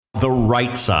The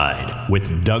Right Side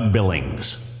with Doug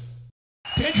Billings.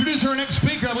 To introduce our next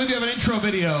speaker, I believe you have an intro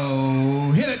video.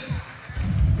 Hit it.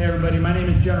 Hey everybody, my name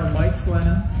is General Mike Flynn.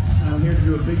 I'm here to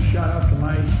do a big shout out to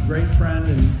my great friend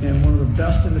and one of the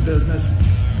best in the business,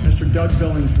 Mr. Doug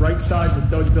Billings. Right side with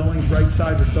Doug Billings, right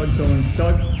side with Doug Billings.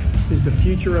 Doug is the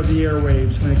future of the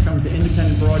airwaves when it comes to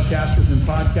independent broadcasters and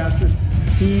podcasters.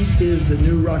 He is the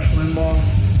new Rush Limbaugh.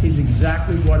 He's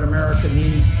exactly what America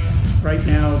needs right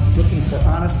now, looking for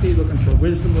honesty, looking for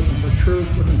wisdom, looking for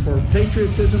truth, looking for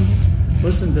patriotism.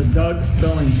 Listen to Doug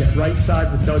Billings at Right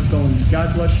Side with Doug Billings.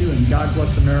 God bless you and God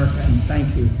bless America, and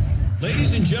thank you.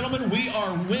 Ladies and gentlemen, we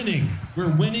are winning.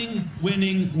 We're winning,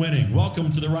 winning, winning. Welcome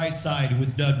to The Right Side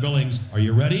with Doug Billings. Are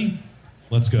you ready?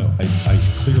 Let's go. I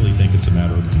clearly think it's a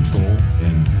matter of control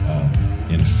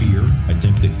and fear. I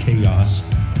think that chaos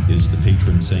is the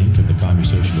patron saint of the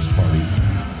Communist Socialist Party.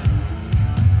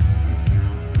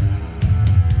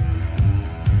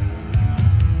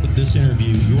 This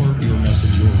interview, your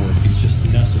message, your work is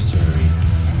just necessary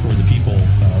for the people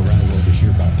around the world to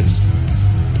hear about this.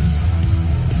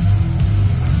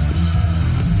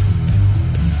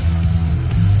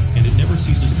 And it never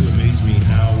ceases to amaze me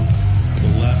how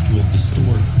the left will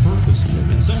distort purposely.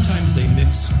 And sometimes they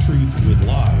mix truth with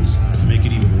lies to make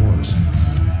it even worse.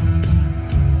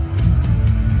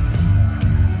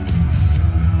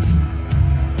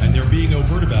 And they're being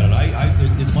overt about it.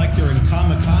 It's like they're in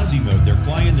kamikaze mode. They're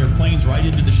flying their planes right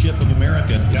into the ship of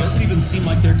America. It doesn't even seem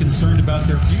like they're concerned about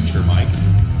their future, Mike.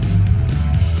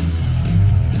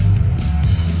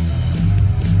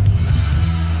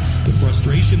 The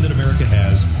frustration that America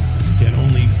has can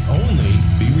only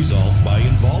be resolved by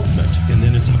involvement. And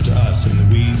then it's up to us,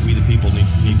 and we the people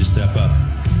need to step up.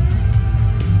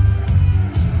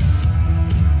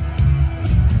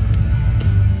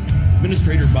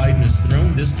 Administrator Biden has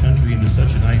thrown this country into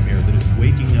such a nightmare that it's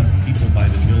waking up people by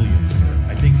the millions, Eric.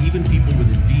 I think even people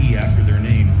with a D after their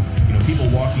name, people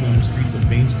walking on the streets of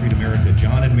Main Street America,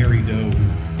 John and Mary Doe, who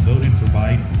voted for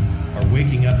Biden, are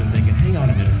waking up and thinking, hang on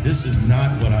a minute, this is not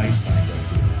what I signed up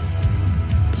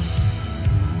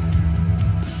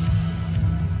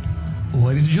for.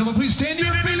 Ladies and gentlemen, please stand to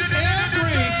your feet and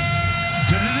greet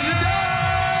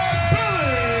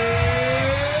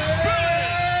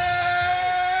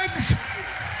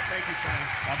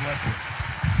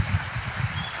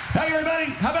Hey, everybody,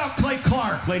 how about Clay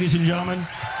Clark, ladies and gentlemen?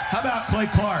 How about Clay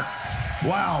Clark?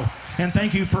 Wow. And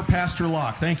thank you for Pastor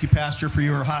Locke. Thank you, Pastor, for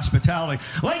your hospitality.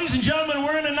 Ladies and gentlemen,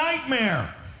 we're in a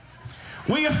nightmare.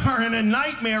 We are in a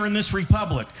nightmare in this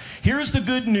republic. Here's the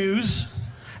good news.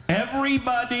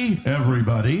 Everybody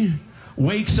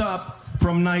wakes up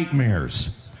from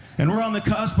nightmares. And we're on the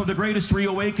cusp of the greatest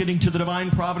reawakening to the divine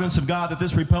providence of God that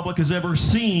this republic has ever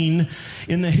seen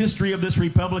in the history of this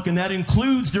republic, and that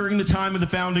includes during the time of the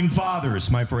Founding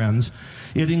Fathers, my friends.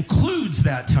 It includes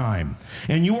that time,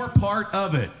 and you're part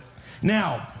of it.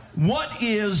 Now, there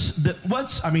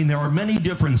are many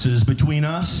differences between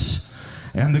us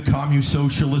and the Communist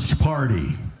Socialist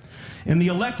Party. In the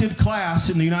elected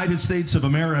class in the United States of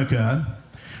America,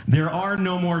 there are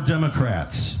no more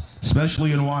Democrats,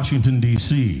 especially in Washington,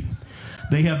 D.C.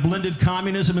 They have blended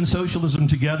communism and socialism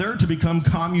together to become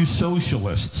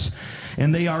commu-socialists.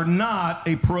 And they are not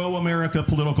a pro-America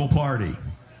political party.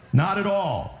 Not at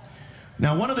all.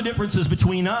 Now, one of the differences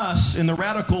between us and the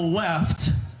radical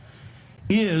left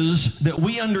is that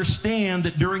we understand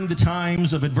that during the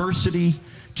times of adversity,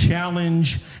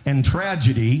 challenge, and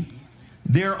tragedy,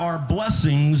 there are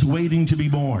blessings waiting to be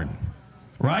born.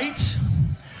 Right?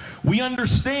 We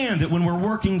understand that when we're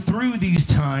working through these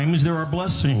times, there are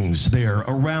blessings there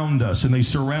around us, and they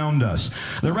surround us.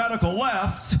 The radical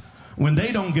left, when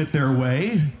they don't get their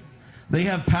way, they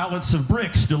have pallets of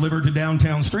bricks delivered to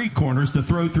downtown street corners to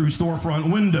throw through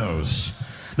storefront windows.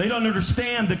 They don't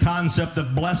understand the concept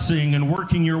of blessing and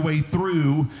working your way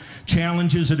through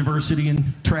challenges, adversity,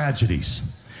 and tragedies.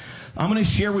 I'm going to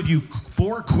share with you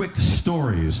 4 quick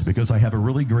stories because I have a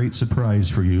really great surprise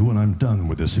for you when I'm done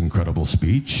with this incredible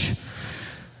speech.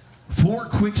 4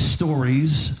 quick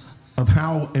stories of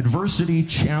how adversity,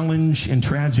 challenge, and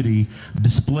tragedy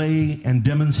display and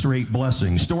demonstrate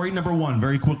blessings. Story number 1,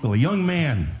 very quickly. A young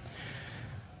man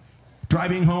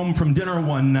driving home from dinner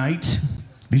one night.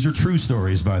 These are true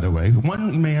stories, by the way.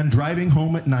 One man driving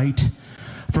home at night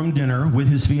from dinner with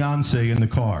his fiancée in the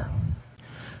car.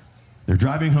 They're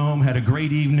driving home, had a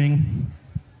great evening,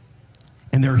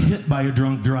 and they're hit by a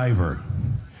drunk driver.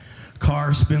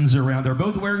 Car spins around. They're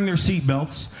both wearing their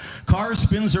seatbelts. Car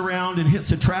spins around and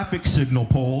hits a traffic signal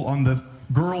pole on the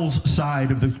girl's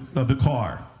side of the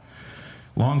car.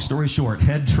 Long story short,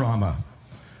 head trauma,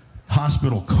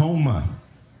 hospital, coma.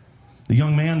 The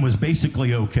young man was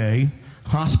basically okay.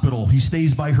 Hospital, he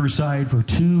stays by her side for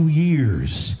 2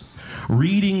 years,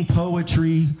 reading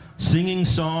poetry, singing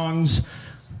songs,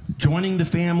 joining the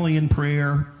family in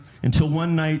prayer, until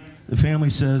one night the family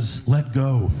says, let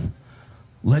go.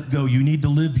 Let go. You need to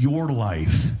live your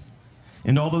life.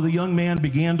 And although the young man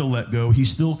began to let go, he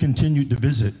still continued to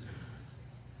visit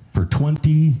for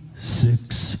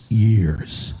 26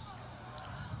 years.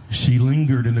 She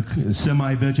lingered in a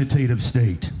semi-vegetative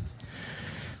state,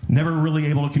 never really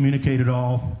able to communicate at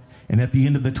all. And at the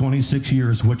end of the 26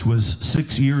 years, which was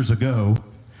 6 years ago,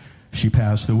 she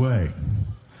passed away.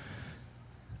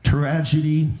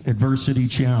 Tragedy, adversity,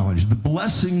 challenge. The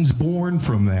blessings born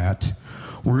from that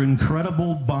were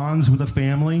incredible bonds with the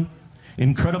family,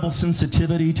 incredible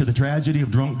sensitivity to the tragedy of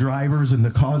drunk drivers and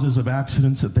the causes of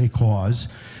accidents that they cause,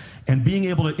 and being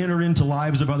able to enter into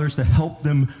lives of others to help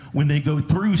them when they go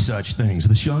through such things.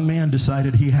 This young man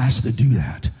decided he has to do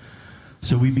that.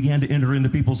 So we began to enter into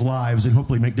people's lives and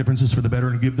hopefully make differences for the better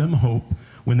and give them hope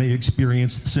when they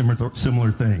experienced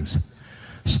similar things.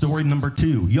 Story number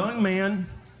 2. Young man,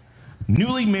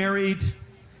 newly married,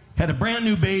 had a brand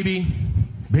new baby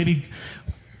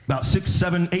about 6,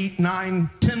 7, 8, 9,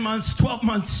 10 months, 12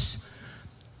 months,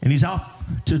 and he's out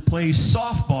to play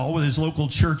softball with his local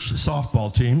church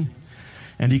softball team,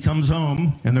 and he comes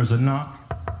home, and there's a knock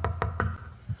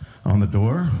on the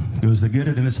door, goes to get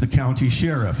it, and it's the county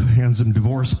sheriff, hands him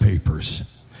divorce papers,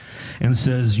 and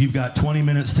says, you've got 20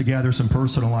 minutes to gather some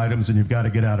personal items, and you've got to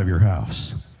get out of your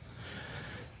house.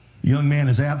 The young man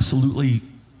is absolutely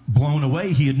blown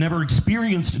away. He had never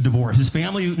experienced a divorce. His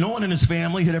family, no one in his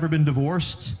family had ever been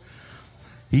divorced.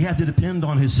 He had to depend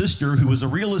on his sister, who was a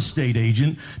real estate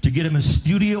agent, to get him a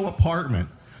studio apartment.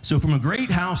 So from a great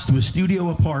house to a studio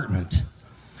apartment.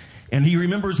 And he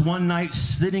remembers one night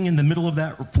sitting in the middle of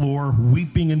that floor,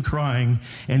 weeping and crying,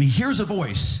 and he hears a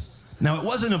voice. Now, it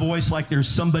wasn't a voice like there's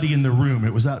somebody in the room.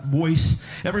 It was that voice.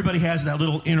 Everybody has that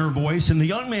little inner voice. And the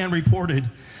young man reported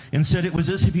and said it was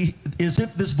as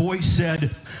if this voice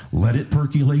said, let it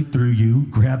percolate through you,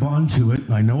 grab onto it,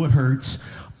 I know it hurts,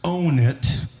 own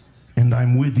it, and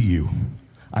I'm with you.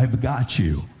 I've got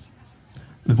you.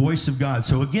 The voice of God.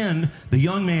 So again, the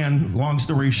young man, long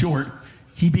story short,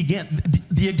 he began,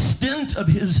 the extent of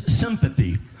his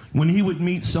sympathy when he would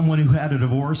meet someone who had a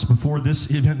divorce before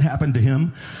this event happened to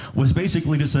him was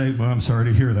basically to say, well, I'm sorry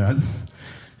to hear that,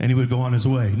 and he would go on his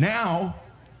way. Now,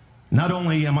 not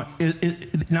only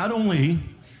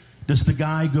does the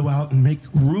guy go out and make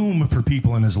room for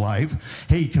people in his life.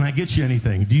 Hey, can I get you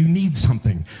anything? Do you need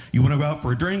something? You want to go out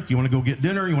for a drink? You want to go get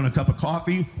dinner? You want a cup of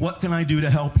coffee? What can I do to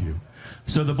help you?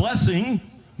 So the blessing,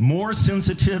 more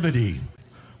sensitivity.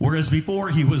 Whereas before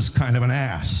he was kind of an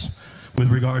ass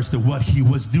with regards to what he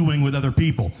was doing with other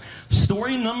people.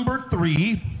 Story number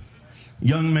 3,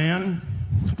 young man,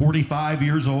 45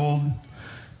 years old,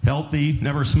 healthy,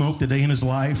 never smoked a day in his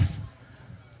life,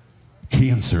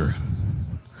 cancer.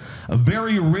 A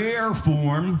very rare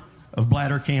form of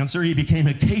bladder cancer. He became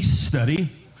a case study.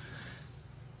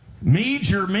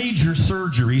 Major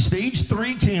surgery, stage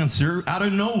 3 cancer, out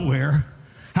of nowhere.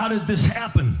 How did this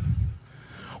happen?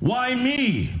 Why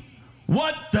me?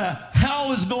 What the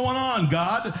hell is going on,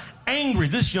 God? Angry.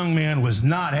 This young man was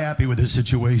not happy with his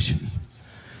situation.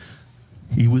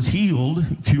 He was healed,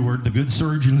 cured. The good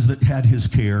surgeons that had his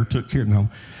care took care of him.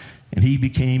 And he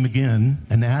became, again,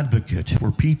 an advocate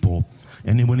for people.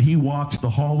 And when he walked the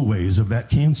hallways of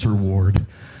that cancer ward,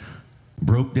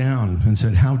 broke down and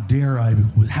said, how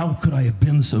could I have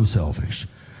been so selfish?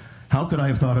 How could I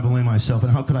have thought of only myself?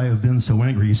 And how could I have been so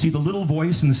angry? You see, the little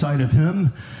voice inside of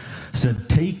him said,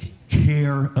 take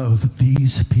care of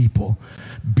these people.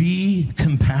 Be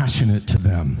compassionate to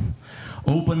them.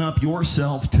 Open up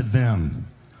yourself to them.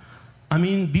 I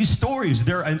mean, these stories,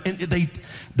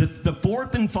 the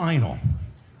fourth and final,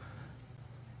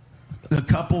 the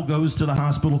couple goes to the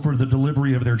hospital for the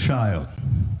delivery of their child.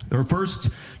 Their first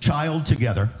child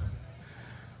together.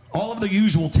 All of the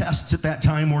usual tests at that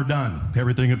time were done.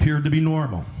 Everything appeared to be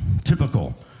normal,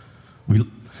 typical. We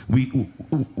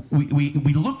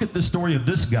look at the story of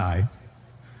this guy.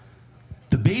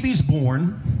 The baby's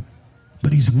born,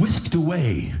 but he's whisked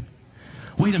away.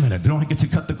 Wait a minute, don't I get to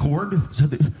cut the cord?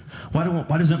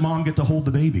 Why doesn't mom get to hold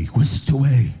the baby? Whisked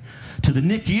away to the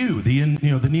NICU, the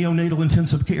neonatal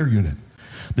intensive care unit.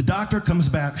 The doctor comes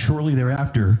back shortly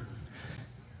thereafter.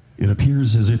 It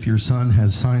appears as if your son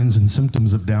has signs and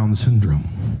symptoms of Down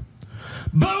syndrome.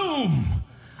 Boom!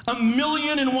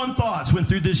 1,000,001 thoughts went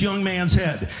through this young man's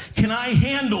head. Can I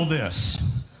handle this?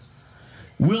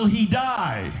 Will he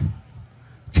die?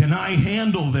 Can I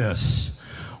handle this?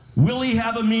 Will he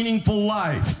have a meaningful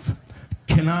life?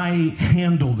 Can I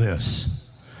handle this?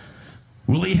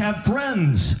 Will he have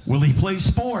friends? Will he play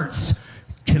sports?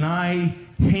 Can I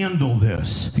handle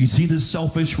this? Do you see this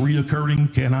selfish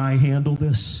reoccurring, can I handle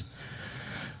this?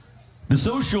 The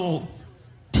social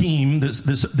team,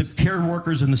 the care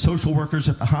workers and the social workers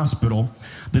at the hospital,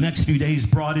 the next few days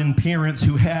brought in parents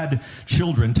who had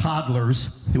children, toddlers,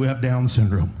 who have Down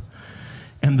syndrome.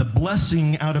 And the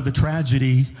blessing out of the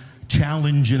tragedy,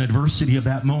 challenge, and adversity of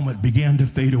that moment began to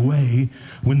fade away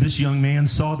when this young man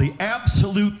saw the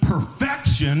absolute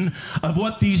perfection of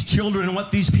what these children and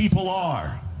what these people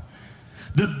are.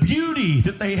 The beauty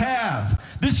that they have.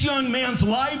 This young man's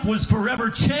life was forever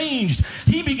changed.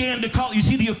 He began to call, you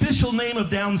see, the official name of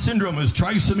Down syndrome is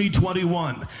trisomy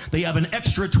 21. They have an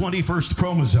extra 21st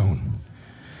chromosome.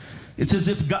 It's as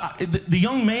if God, the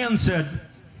young man said,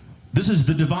 this is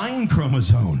the divine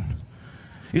chromosome.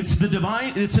 It's the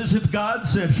divine, it's as if God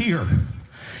said,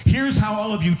 here's how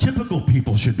all of you typical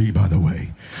people should be, by the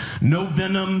way. No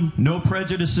venom, no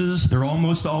prejudices. They're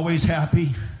almost always happy.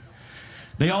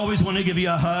 They always want to give you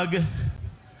a hug.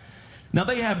 Now,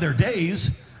 they have their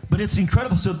days, but it's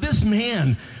incredible. So this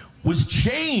man was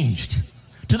changed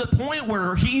to the point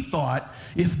where he thought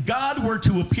if God were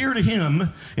to appear to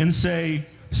him and say,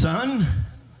 son,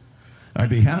 I'd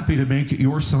be happy to make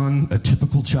your son a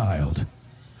typical child.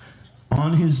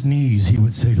 On his knees, he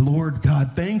would say, Lord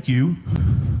God, thank you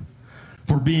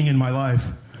for being in my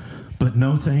life, but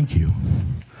no thank you.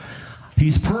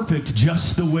 He's perfect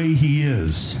just the way he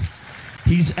is.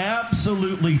 He's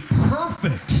absolutely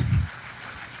perfect.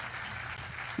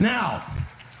 Now,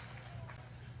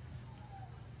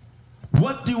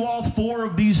 what do all four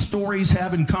of these stories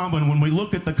have in common when we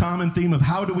look at the common theme of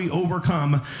how do we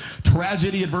overcome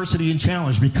tragedy, adversity, and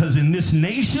challenge? Because in this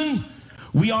nation,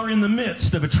 we are in the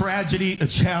midst of a tragedy, a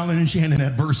challenge, and an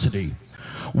adversity.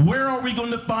 Where are we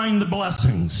going to find the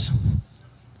blessings?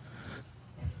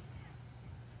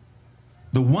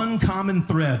 The one common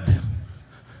thread,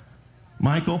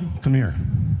 Michael, come here,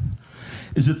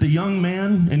 is that the young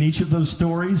man in each of those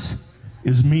stories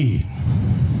is me.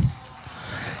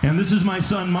 And this is my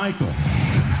son, Michael.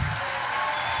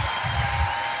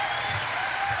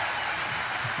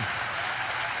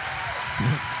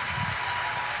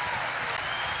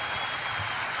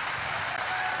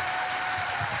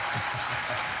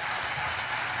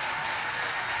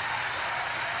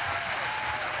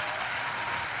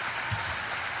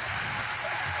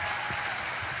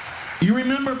 You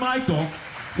remember Michael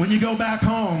when you go back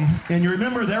home, and you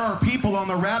remember there are people on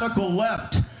the radical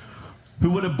left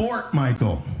who would abort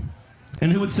Michael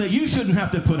and who would say, you shouldn't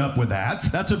have to put up with that.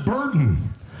 That's a burden.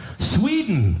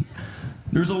 Sweden,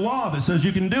 there's a law that says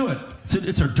you can do it.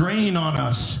 It's a drain on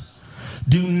us.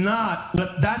 Do not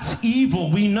let, that's evil.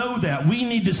 We know that. We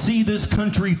need to see this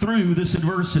country through this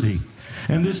adversity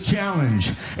and this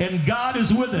challenge. And God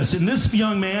is with us. And this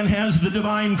young man has the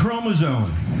divine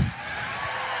chromosome.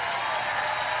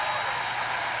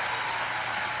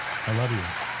 I love you.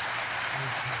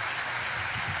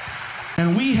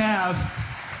 And we have,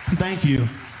 thank you,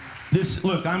 this,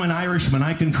 look, I'm an Irishman.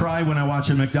 I can cry when I watch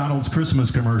a McDonald's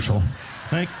Christmas commercial.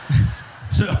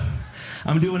 So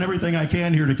I'm doing everything I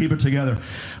can here to keep it together.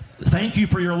 Thank you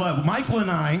for your love. Michael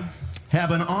and I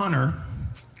have an honor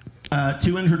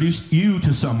to introduce you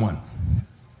to someone.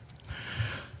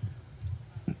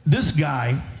 This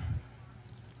guy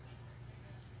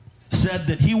said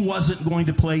that he wasn't going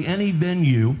to play any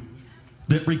venue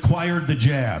that required the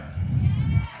jab.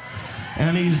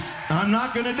 And I'm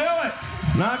not going to do it.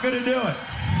 Not going to do it.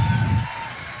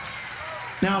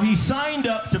 Now, he signed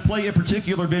up to play a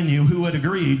particular venue who had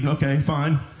agreed, okay,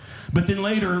 fine. But then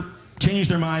later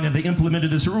changed their mind and they implemented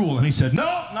this rule. And he said,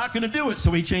 no, not going to do it.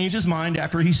 So he changed his mind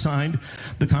after he signed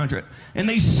the contract. And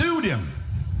they sued him.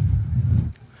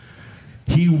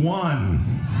 He won.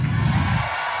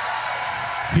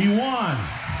 He won.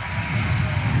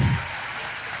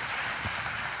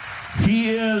 He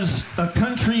is a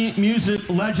country music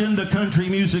legend, a country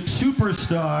music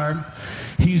superstar.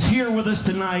 He's here with us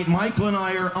tonight. Michael and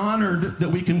I are honored that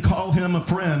we can call him a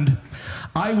friend.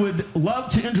 I would love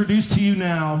to introduce to you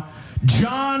now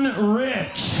John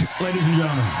Rich, ladies and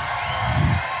gentlemen.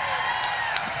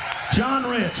 John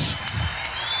Rich.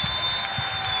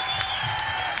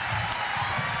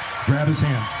 Grab his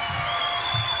hand.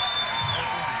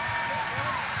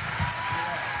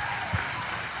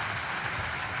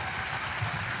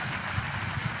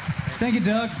 Thank you,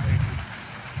 Doug.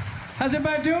 How's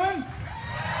everybody doing?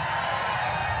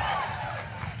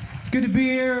 It's good to be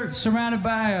here, surrounded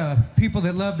by people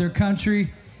that love their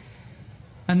country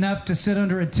enough to sit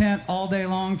under a tent all day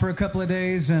long for a couple of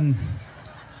days and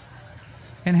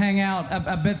and hang out.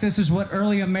 I bet this is what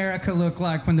early America looked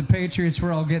like when the Patriots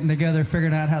were all getting together,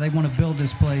 figuring out how they want to build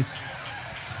this place.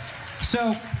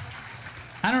 So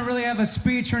I don't really have a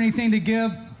speech or anything to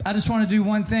give. I just want to do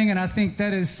one thing, and I think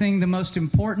that is sing the most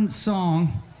important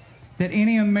song that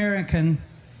any American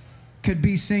could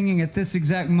be singing at this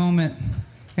exact moment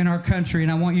in our country,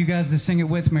 and I want you guys to sing it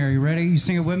with me. Are you ready? You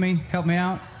sing it with me? Help me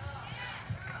out.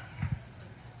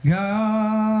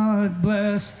 God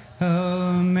bless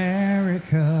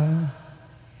America,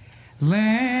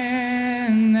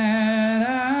 land that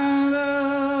I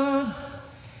love.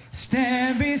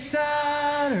 Stand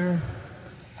beside her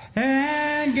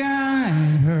and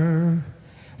guide her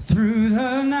through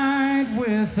the night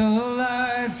with a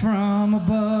light from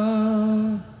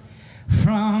above.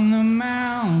 From the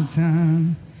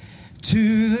mountain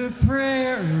to the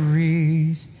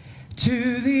prairies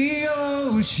to the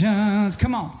oceans.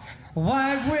 Come on.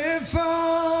 White with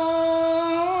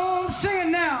foam. Sing it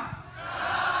now.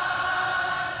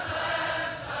 God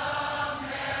bless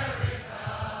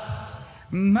America.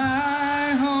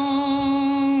 My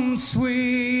home,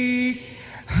 sweet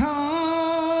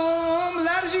home.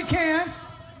 Loud as you can.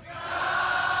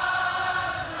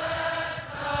 God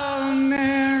bless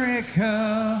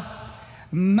America.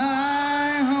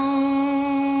 My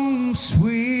home,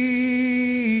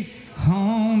 sweet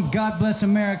home. God bless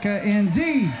America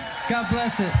indeed. God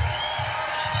bless it.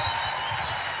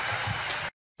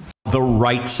 The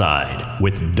Right Side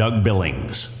with Doug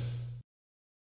Billings.